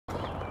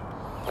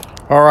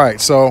All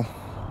right, so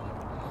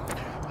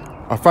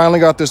I finally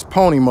got this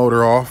pony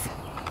motor off.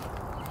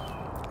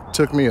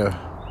 Took me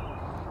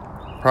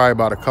probably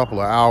about a couple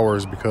of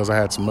hours because I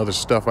had some other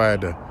stuff I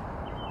had to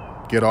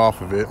get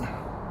off of it.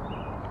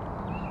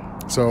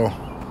 So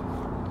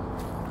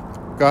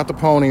got the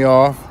pony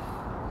off,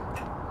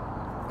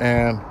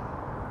 and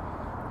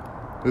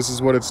this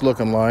is what it's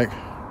looking like.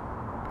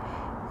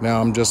 Now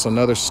I'm just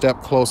another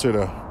step closer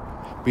to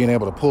being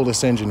able to pull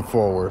this engine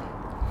forward.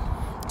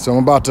 So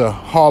I'm about to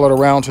haul it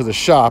around to the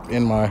shop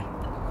in my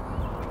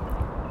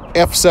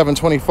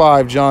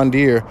F725 John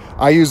Deere.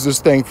 I use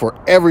this thing for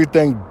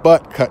everything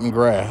but cutting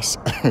grass.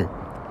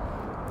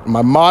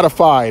 My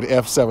modified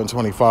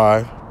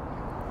F725.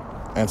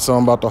 And so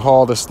I'm about to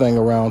haul this thing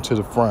around to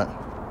the front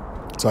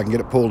so I can get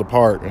it pulled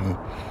apart and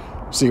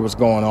see what's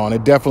going on.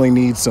 It definitely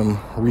needs some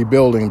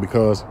rebuilding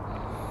because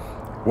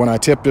when I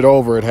tipped it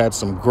over, it had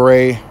some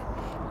gray,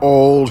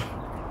 old,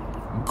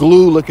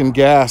 glue-looking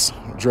gas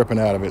dripping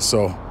out of it.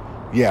 So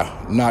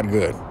yeah, not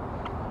good.